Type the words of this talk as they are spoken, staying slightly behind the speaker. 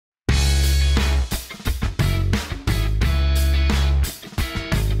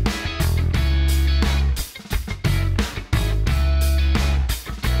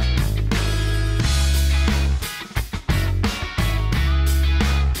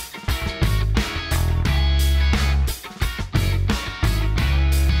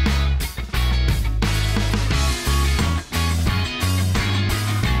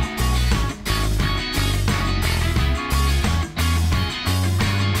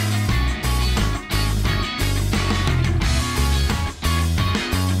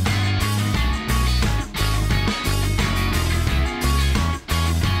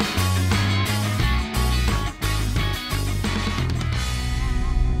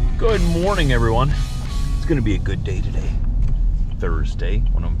Good morning, everyone. It's going to be a good day today, Thursday,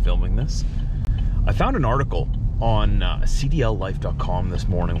 when I'm filming this. I found an article on cdllife.com this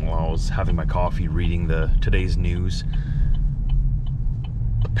morning while I was having my coffee reading today's news.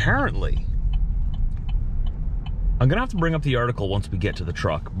 Apparently, I'm going to have to bring up the article once we get to the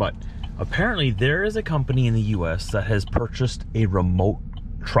truck, but apparently there is a company in the US that has purchased a remote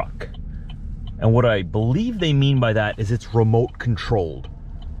truck. And what I believe they mean by that is it's remote controlled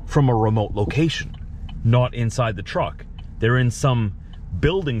from a remote location, not inside the truck. They're in some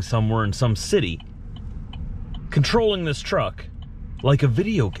building somewhere in some city, controlling this truck like a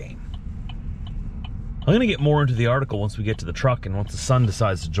video game. I'm going to get more into the article once we get to the truck and once the son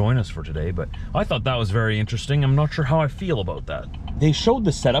decides to join us for today, but I thought that was very interesting. I'm not sure how I feel about that. They showed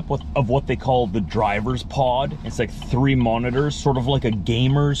the setup of what they call the driver's pod. It's like 3 monitors, sort of like a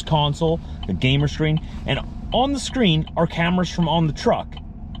gamer's console, a gamer screen, and on the screen are cameras from on the truck.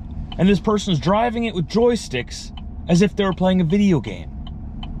 And this person's driving it with joysticks as if they were playing a video game.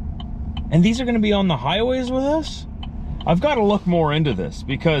 And these are going to be on the highways with us? I've got to look more into this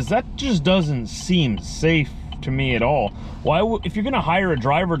because that just doesn't seem safe to me at all. If you're going to hire a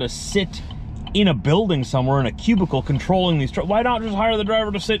driver to sit in a building somewhere in a cubicle controlling these trucks, why not just hire the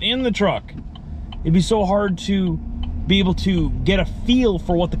driver to sit in the truck? It'd be so hard to be able to get a feel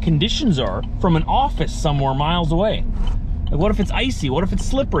for what the conditions are from an office somewhere miles away. Like, what if it's icy? What if it's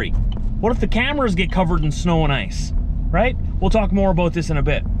slippery? What if the cameras get covered in snow and ice? Right? We'll talk more about this in a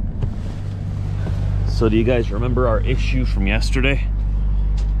bit. So do you guys remember our issue from yesterday?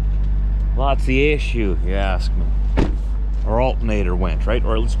 What's the issue, you ask me? Our alternator went, right?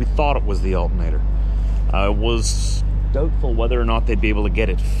 Or at least we thought it was the alternator. I was doubtful whether or not they'd be able to get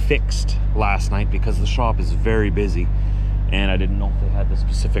it fixed last night because the shop is very busy and I didn't know if they had the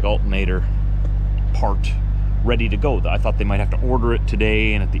specific alternator part ready to go. I thought they might have to order it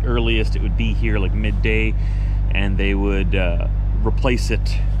today, and at the earliest it would be here like midday, and they would replace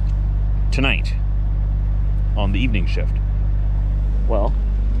it tonight on the evening shift. Well,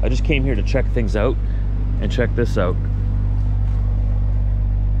 I just came here to check things out, and check this out.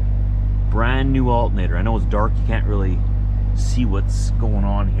 Brand new alternator. I know it's dark, you can't really see what's going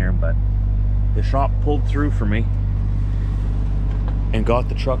on here, but the shop pulled through for me and got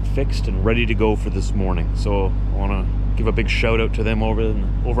the truck fixed and ready to go for this morning. So I want to give a big shout out to them over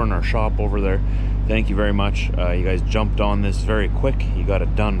in our shop over there. Thank you very much. You guys jumped on this very quick. You got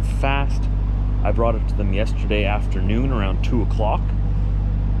it done fast. I brought it to them yesterday afternoon around 2 o'clock,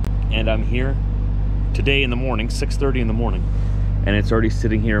 and I'm here today in the morning, 6:30 in the morning, and it's already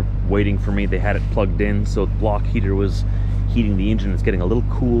sitting here waiting for me. They had it plugged in, so the block heater was heating the engine. It's getting a little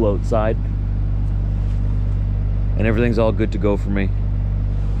cool outside, and everything's all good to go for me.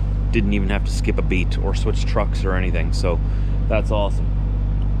 Didn't even have to skip a beat or switch trucks or anything, so that's awesome.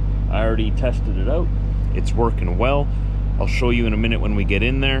 I already tested it out. It's working well. I'll show you in a minute when we get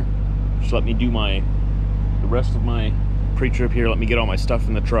in there. Just let me do the rest of my pre-trip here. Let me get all my stuff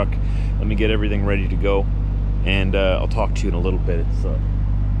in the truck. Let me get everything ready to go, and I'll talk to you in a little bit. It's the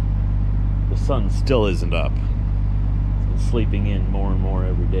sun still isn't up. It's been sleeping in more and more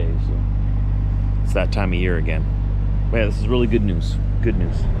every day, so it's that time of year again. But yeah, this is really good news. Good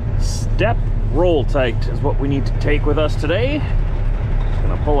news. Step roll tight is what we need to take with us today. Just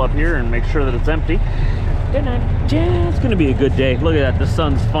gonna pull up here and make sure that it's empty. Yeah, it's gonna be a good day. Look at that, the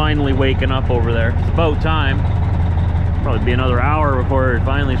sun's finally waking up over there. It's about time. Probably be another hour before it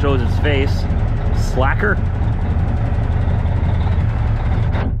finally shows its face. Slacker.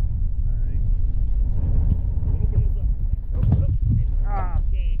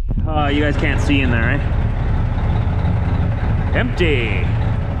 You guys can't see in there, right? Empty.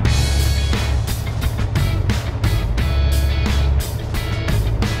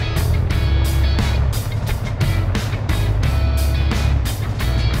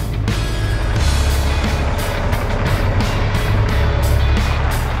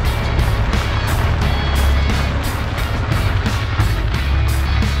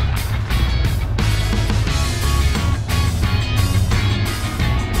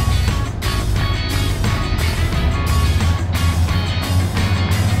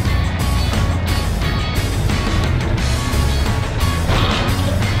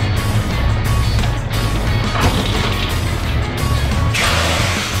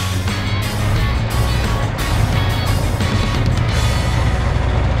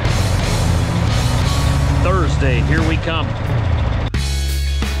 Here we come.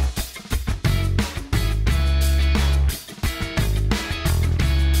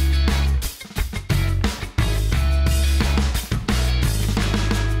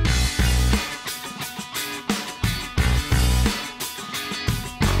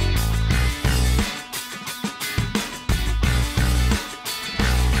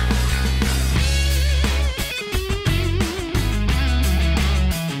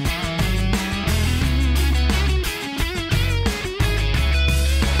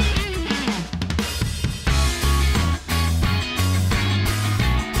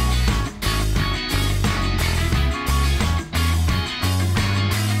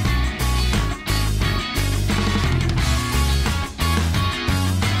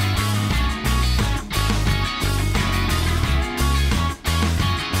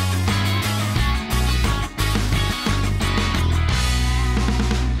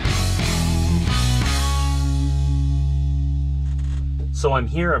 So I'm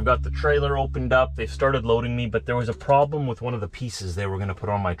here, I've got the trailer opened up, they've started loading me, but there was a problem with one of the pieces they were gonna put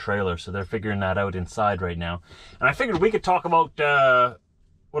on my trailer, so they're figuring that out inside right now. And I figured we could talk about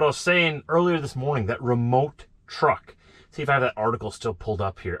what I was saying earlier this morning, that remote truck. See if I have that article still pulled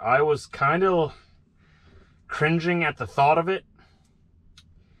up here. I was kind of cringing at the thought of it.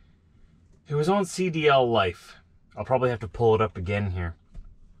 It was on CDL Life. I'll probably have to pull it up again here.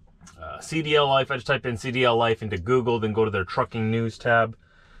 CDL Life, I just type in CDL Life into Google, then go to their trucking news tab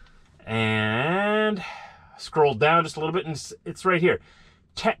and scroll down just a little bit, and it's right here.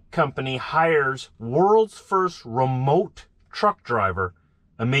 Tech company hires world's first remote truck driver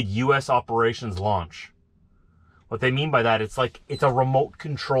amid U.S. operations launch. What they mean by that, it's like it's a remote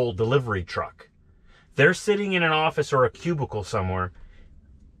control delivery truck. They're sitting in an office or a cubicle somewhere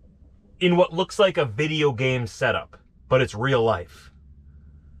in what looks like a video game setup, but it's real life.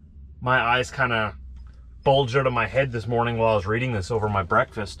 My eyes kind of bulged out of my head this morning while I was reading this over my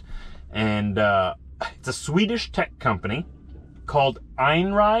breakfast. And it's a Swedish tech company called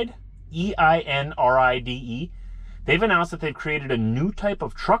Einride, E-I-N-R-I-D-E. They've announced that they've created a new type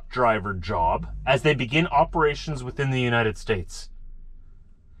of truck driver job as they begin operations within the United States.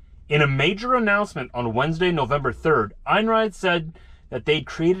 In a major announcement on Wednesday, November 3rd, Einride said that they'd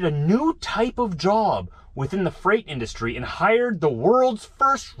created a new type of job within the freight industry and hired the world's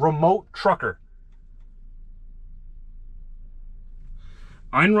first remote trucker.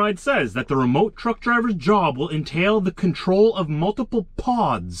 Einride says that the remote truck driver's job will entail the control of multiple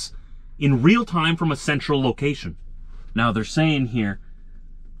pods in real time from a central location. Now they're saying here,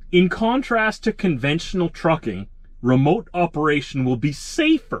 in contrast to conventional trucking, remote operation will be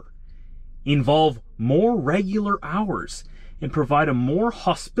safer, involve more regular hours, and provide a more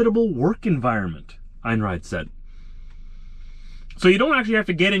hospitable work environment, Einride said. So you don't actually have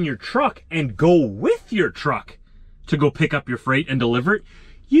to get in your truck and go with your truck to go pick up your freight and deliver it.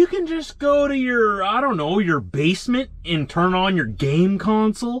 You can just go to your, I don't know, your basement and turn on your game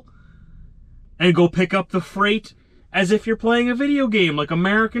console and go pick up the freight as if you're playing a video game like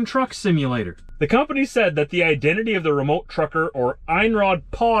American Truck Simulator. The company said that the identity of the remote trucker or Einride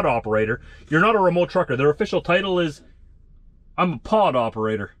pod operator, you're not a remote trucker, their official title is, I'm a pod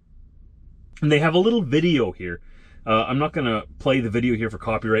operator. And they have a little video here. I'm not going to play the video here for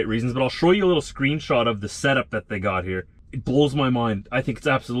copyright reasons, but I'll show you a little screenshot of the setup that they got here. It blows my mind. I think it's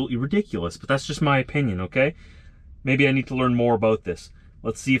absolutely ridiculous, but that's just my opinion, okay? Maybe I need to learn more about this.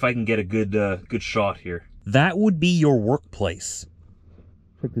 Let's see if I can get a good shot here. That would be your workplace.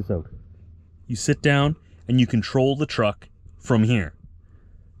 Check this out. You sit down and you control the truck from here.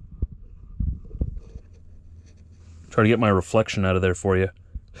 Try to get my reflection out of there for you.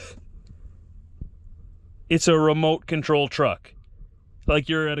 It's a remote control truck. Like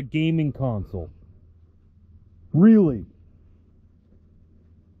you're at a gaming console. Really?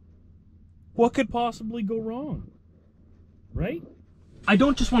 What could possibly go wrong? Right? I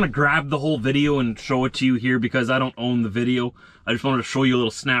don't just want to grab the whole video and show it to you here because I don't own the video. I just wanted to show you a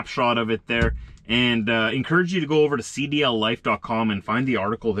little snapshot of it there. And encourage you to go over to cdllife.com and find the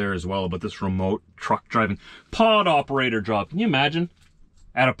article there as well about this remote truck driving pod operator job. Can you imagine?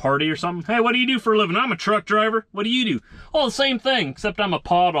 At a party or something? Hey, what do you do for a living? I'm a truck driver. What do you do? Oh, the same thing, except I'm a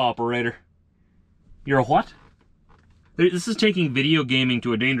pod operator. You're a what? This is taking video gaming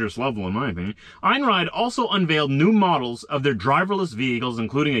to a dangerous level, in my opinion. Einride also unveiled new models of their driverless vehicles,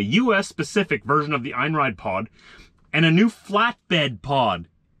 including a US-specific version of the Einride pod and a new flatbed pod.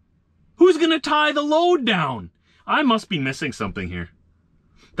 Who's gonna tie the load down? I must be missing something here.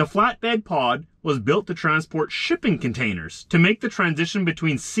 The flatbed pod was built to transport shipping containers to make the transition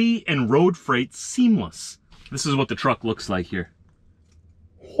between sea and road freight seamless. This is what the truck looks like here.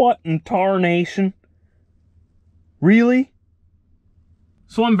 What in tarnation? Really?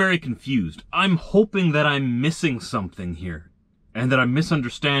 So I'm very confused. I'm hoping that I'm missing something here and that I'm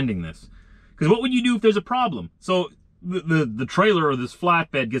misunderstanding this. Because what would you do if there's a problem? So the trailer or this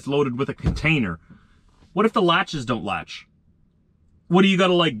flatbed gets loaded with a container. What if the latches don't latch? What do you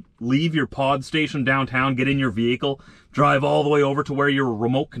gotta like leave your pod station downtown, get in your vehicle, drive all the way over to where your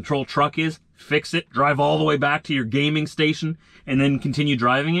remote control truck is, fix it, drive all the way back to your gaming station, and then continue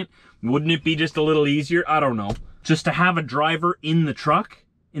driving it? Wouldn't it be just a little easier? I don't know. Just to have a driver in the truck,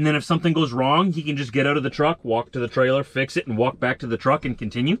 and then if something goes wrong, he can just get out of the truck, walk to the trailer, fix it, and walk back to the truck and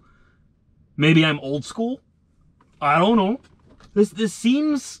continue? Maybe I'm old school? I don't know. This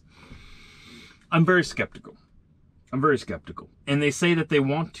seems... I'm very skeptical. I'm very skeptical. And they say that they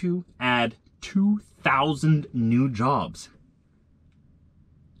want to add 2,000 new jobs.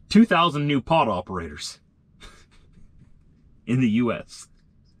 2,000 new pod operators in the U.S.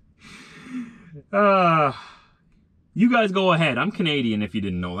 You guys go ahead. I'm Canadian, if you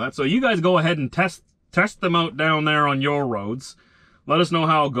didn't know that. So you guys go ahead and test them out down there on your roads. Let us know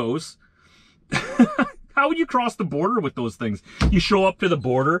how it goes. How would you cross the border with those things? You show up to the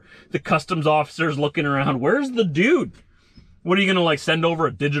border, the customs officer's looking around. Where's the dude? What are you gonna like send over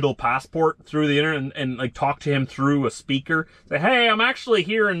a digital passport through the internet and like talk to him through a speaker? Say, hey, I'm actually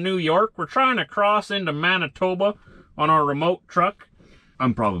here in New York. We're trying to cross into Manitoba on our remote truck.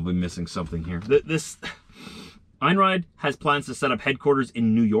 I'm probably missing something here. This Einride has plans to set up headquarters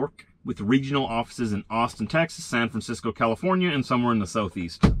in New York with regional offices in Austin, Texas, San Francisco, California, and somewhere in the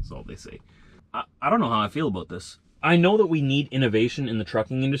Southeast. That's all they say. I don't know how I feel about this. I know that we need innovation in the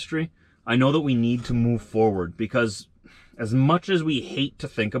trucking industry. I know that we need to move forward because as much as we hate to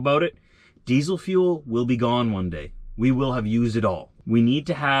think about it, diesel fuel will be gone one day. We will have used it all. We need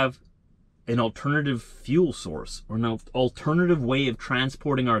to have an alternative fuel source or an alternative way of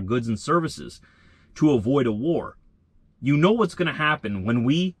transporting our goods and services to avoid a war. You know what's going to happen when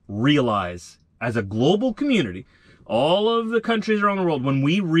we realize, as a global community, all of the countries around the world, when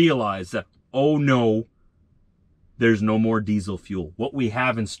we realize that, oh no, there's no more diesel fuel. What we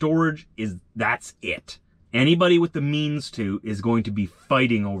have in storage that's it. Anybody with the means to is going to be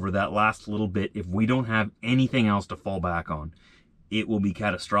fighting over that last little bit if we don't have anything else to fall back on. It will be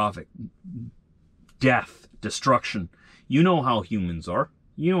catastrophic. Death, destruction. You know how humans are.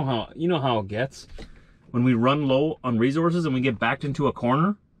 You know how it gets. When we run low on resources and we get backed into a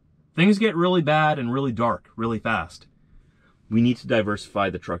corner, things get really bad and really dark really fast. We need to diversify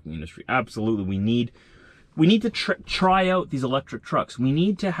the trucking industry. Absolutely. We need to try out these electric trucks. We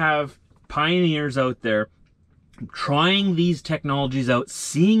need to have pioneers out there trying these technologies out,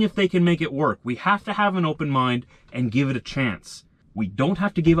 seeing if they can make it work. We have to have an open mind and give it a chance. We don't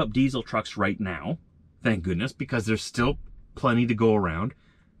have to give up diesel trucks right now, thank goodness, because there's still plenty to go around.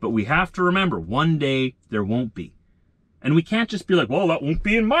 But we have to remember, one day there won't be. And we can't just be like, well, that won't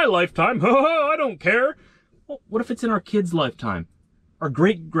be in my lifetime. I don't care. Well, what if it's in our kids' lifetime? Our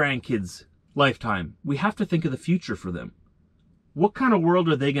great-grandkids' lifetime? We have to think of the future for them. What kind of world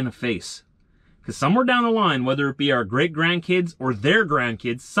are they going to face? Because somewhere down the line, whether it be our great-grandkids or their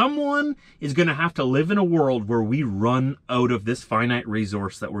grandkids, someone is going to have to live in a world where we run out of this finite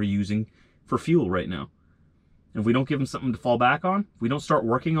resource that we're using for fuel right now. And if we don't give them something to fall back on, if we don't start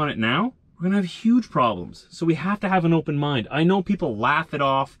working on it now, we're going to have huge problems. So we have to have an open mind. I know people laugh it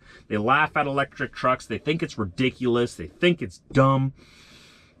off. They laugh at electric trucks. They think it's ridiculous. They think it's dumb.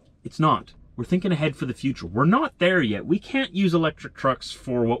 It's not. We're thinking ahead for the future. We're not there yet. We can't use electric trucks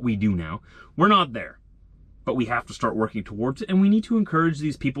for what we do now. We're not there. But we have to start working towards it, and we need to encourage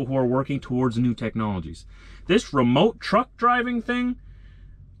these people who are working towards new technologies. This remote truck driving thing,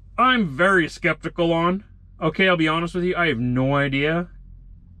 I'm very skeptical on. Okay, I'll be honest with you. I have no idea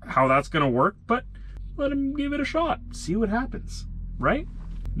how that's going to work, but let him give it a shot. See what happens, right?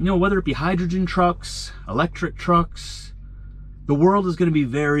 You know, whether it be hydrogen trucks, electric trucks, the world is going to be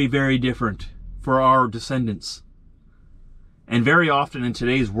very, very different for our descendants. And very often in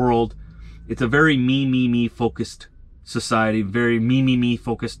today's world, it's a very me focused society, very me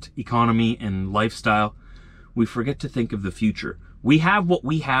focused economy and lifestyle. We forget to think of the future. We have what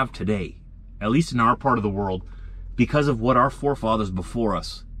we have today, at least in our part of the world, because of what our forefathers before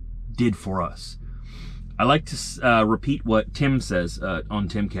us did for us. I like to repeat what Tim says on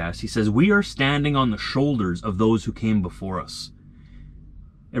Timcast. He says, we are standing on the shoulders of those who came before us.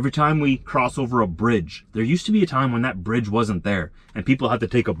 Every time we cross over a bridge, there used to be a time when that bridge wasn't there and people had to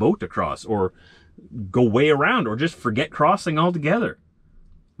take a boat to cross or go way around or just forget crossing altogether.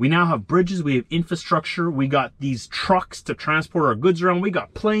 We now have bridges, we have infrastructure, we got these trucks to transport our goods around, we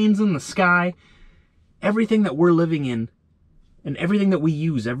got planes in the sky. Everything that we're living in and everything that we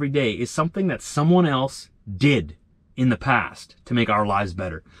use every day is something that someone else did in the past to make our lives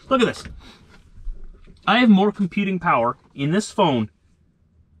better. Look at this. I have more computing power in this phone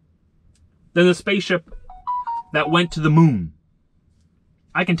than the spaceship that went to the moon.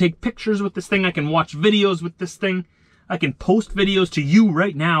 I can take pictures with this thing. I can watch videos with this thing. I can post videos to you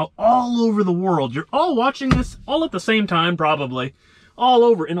right now all over the world. You're all watching this all at the same time, probably. All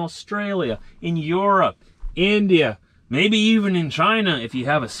over, in Australia, in Europe, India, maybe even in China if you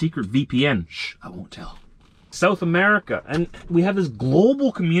have a secret VPN. Shh, I won't tell. South America. And we have this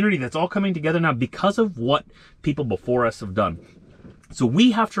global community that's all coming together now because of what people before us have done. So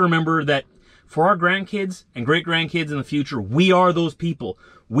we have to remember that for our grandkids and great-grandkids in the future, we are those people.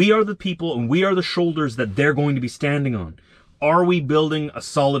 We are the people and we are the shoulders that they're going to be standing on. Are we building a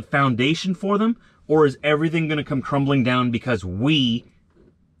solid foundation for them? Or is everything going to come crumbling down because we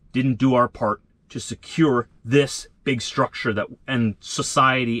didn't do our part to secure this big structure that and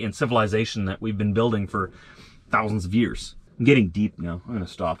society and civilization that we've been building for thousands of years. I'm getting deep now. I'm gonna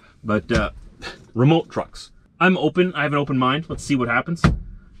stop. But remote trucks. I'm open. I have an open mind. Let's see what happens.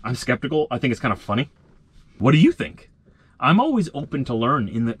 I'm skeptical. I think it's kind of funny. What do you think? I'm always open to learn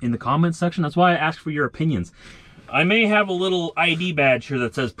in the comments section. That's why I ask for your opinions. I may have a little ID badge here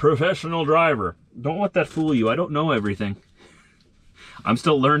that says professional driver. Don't let that fool you. I don't know everything. I'm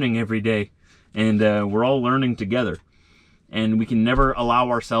still learning every day, and we're all learning together. And we can never allow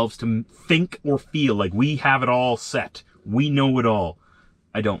ourselves to think or feel like we have it all set. We know it all.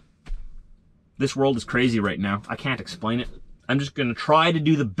 I don't. This world is crazy right now. I can't explain it. I'm just going to try to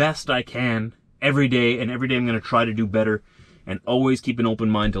do the best I can every day, and every day I'm going to try to do better and always keep an open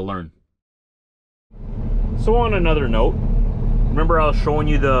mind to learn. So on another note, remember I was showing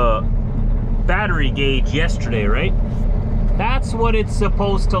you the battery gauge yesterday, right? That's what it's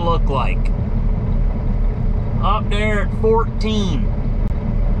supposed to look like. Up there at 14.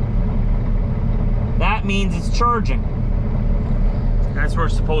 That means it's charging. That's where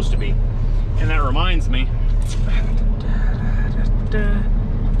it's supposed to be. And that reminds me,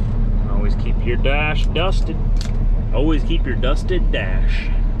 always keep your dash dusted. Always keep your dusted dash.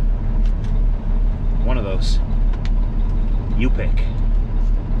 One of those. You pick.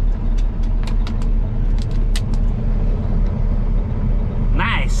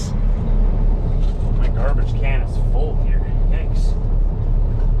 Nice. My garbage can is full here. Yikes.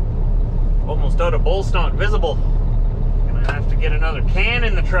 Almost out of bolts not visible. Gonna have to get another can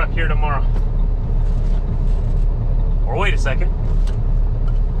in the truck here tomorrow. Or wait a second.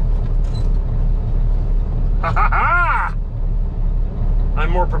 Ha ha ha! I'm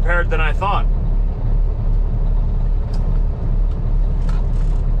more prepared than I thought.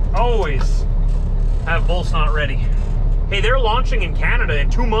 Always have bolts not ready. Hey, they're launching in Canada in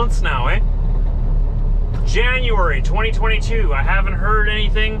 2 months now, eh? January 2022. I haven't heard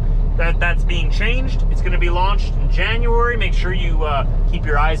anything that's being changed. It's going to be launched in January. Make sure you keep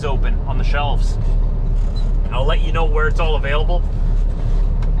your eyes open on the shelves. I'll let you know where it's all available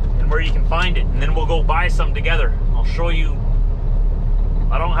and where you can find it, and then we'll go buy some together. I'll show you.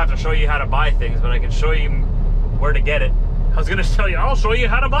 I don't have to show you how to buy things, but I can show you where to get it. I was going to tell you, I'll show you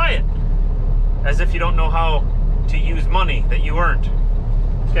how to buy it. As if you don't know how to use money that you earned.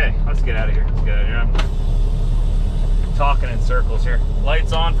 Okay, let's get out of here. Let's get out of here. I'm talking in circles here.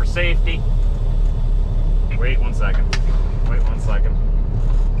 Lights on for safety. Wait 1 second. Wait 1 second.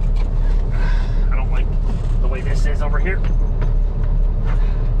 I don't like the way this is over here.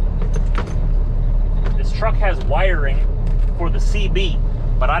 This truck has wiring for the CB,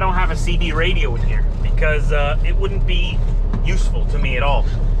 but I don't have a CB radio in here because it wouldn't be useful to me at all.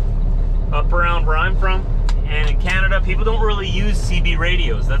 Up around where I'm from and in Canada, people don't really use CB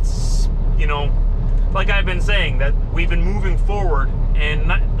radios. That's, you know, like I've been saying, that we've been moving forward, and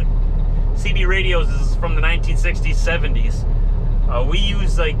CB radios is from the 1960s, 70s. We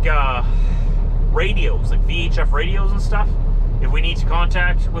use like radios, like VHF radios and stuff, if we need to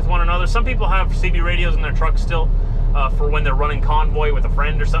contact with one another. Some people have CB radios in their trucks still for when they're running convoy with a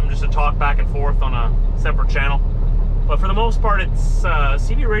friend or something, just to talk back and forth on a separate channel. But for the most part, it's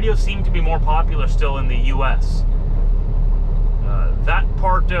CB radios seem to be more popular still in the US. That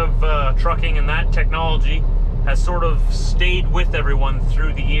part of trucking and that technology has sort of stayed with everyone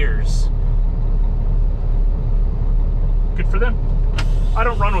through the years. Good for them. I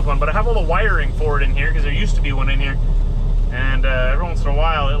don't run with one, but I have all the wiring for it in here because there used to be one in here. And every once in a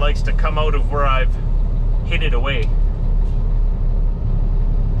while it likes to come out of where I've hid it away.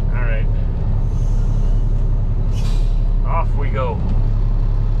 Alright. Off we go.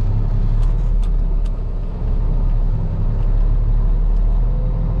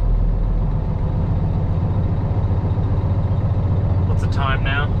 What's the time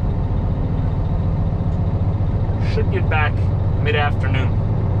now? Should get back mid-afternoon.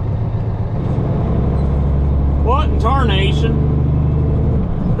 What in tarnation?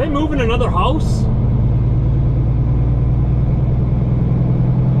 Are they moving another house?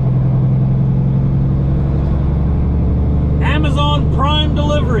 Amazon Prime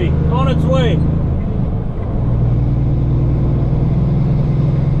delivery on its way.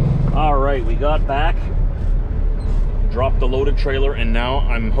 All right, we got back, dropped the loaded trailer, and now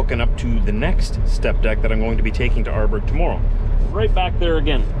I'm hooking up to the next step deck that I'm going to be taking to Arborg tomorrow. Right back there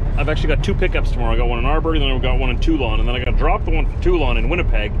again. I've actually got 2 pickups tomorrow. I got one in Arborg, and then I've got one in Toulon, and then I got to drop the one from Toulon in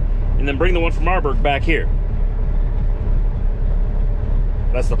Winnipeg, and then bring the one from Arborg back here.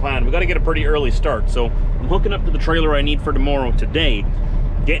 That's the plan. We got to get a pretty early start, so I'm hooking up to the trailer I need for tomorrow today,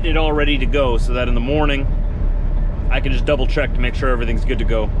 getting it all ready to go so that in the morning I can just double check to make sure everything's good to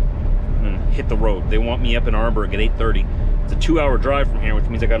go and hit the road. They want me up in Arborg at 8:30. It's a 2-hour drive from here, which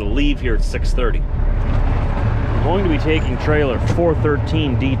means I got to leave here at 6:30. Going to be taking trailer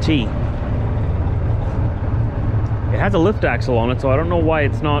 413 DT. It has a lift axle on it, so I don't know why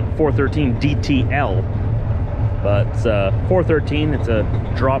it's not 413 DTL. But it's 413, it's a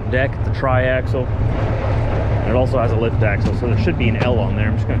drop deck, it's a tri-axle. And it also has a lift axle, so there should be an L on there.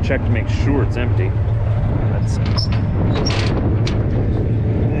 I'm just gonna check to make sure it's empty. Let's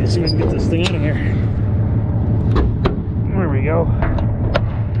see if we can get this thing out of here. There we go.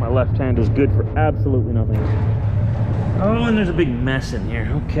 My left hand is good for absolutely nothing. Oh, and there's a big mess in here.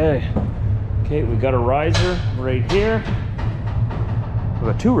 Okay. Okay, we got a riser right here.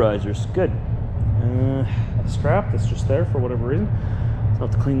 We've got two risers. Good. A strap that's just there for whatever reason. So I'll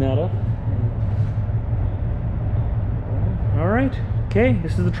have to clean that up. All right. Okay,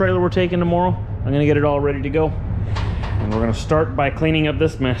 this is the trailer we're taking tomorrow. I'm gonna get it all ready to go. And we're gonna start by cleaning up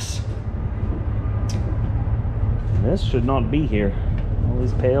this mess. And this should not be here. All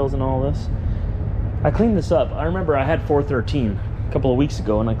these pails and all this. I cleaned this up. I remember I had 413 a couple of weeks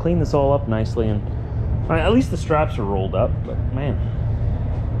ago, and I cleaned this all up nicely, and at least the straps are rolled up, but man.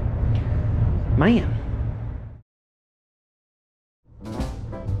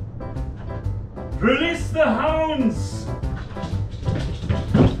 Release the hounds!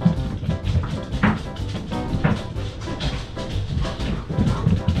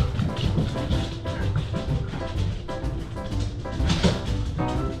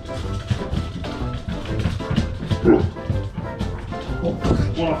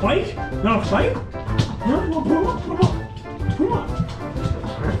 Wanna fight? Wanna fight? Come on.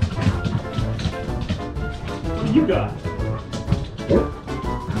 What do you got?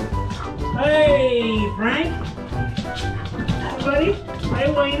 Hey, Frank. Hi, buddy. Hi,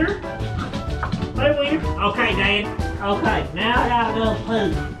 Wayner. Hi, Wayner. Okay, Dad. Okay, now I gotta go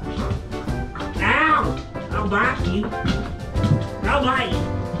poop. Ow! I'll bite you. I'll bite you.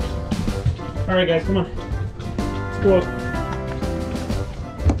 All right, guys, come on. Let's go up.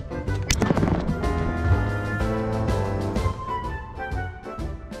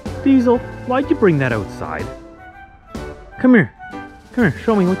 Diesel, why'd you bring that outside? Come here. Come here,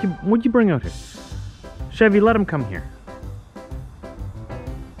 show me what'd you bring out here. Chevy, let him come here.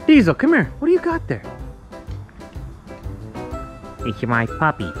 Diesel, come here. What do you got there? It's my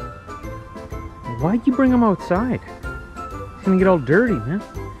puppy. Why'd you bring him outside? He's gonna get all dirty, man.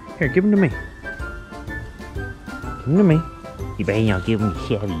 Here, give him to me. Give him to me. You better not give him to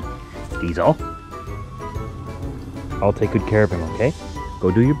Chevy. Diesel. I'll take good care of him, okay? Go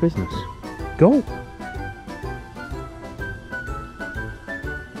do your business. Go.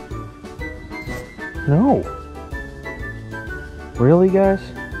 No. Really, guys?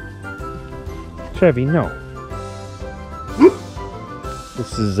 Chevy, no.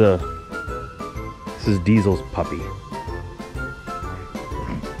 This is Diesel's puppy.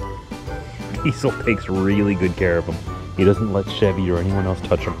 Diesel takes really good care of him. He doesn't let Chevy or anyone else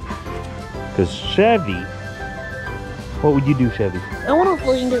touch him. Because Chevy... What would you do, Chevy? I want to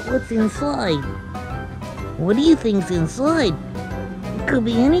find out what's inside. What do you think's inside? It could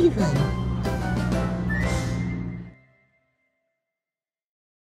be anything.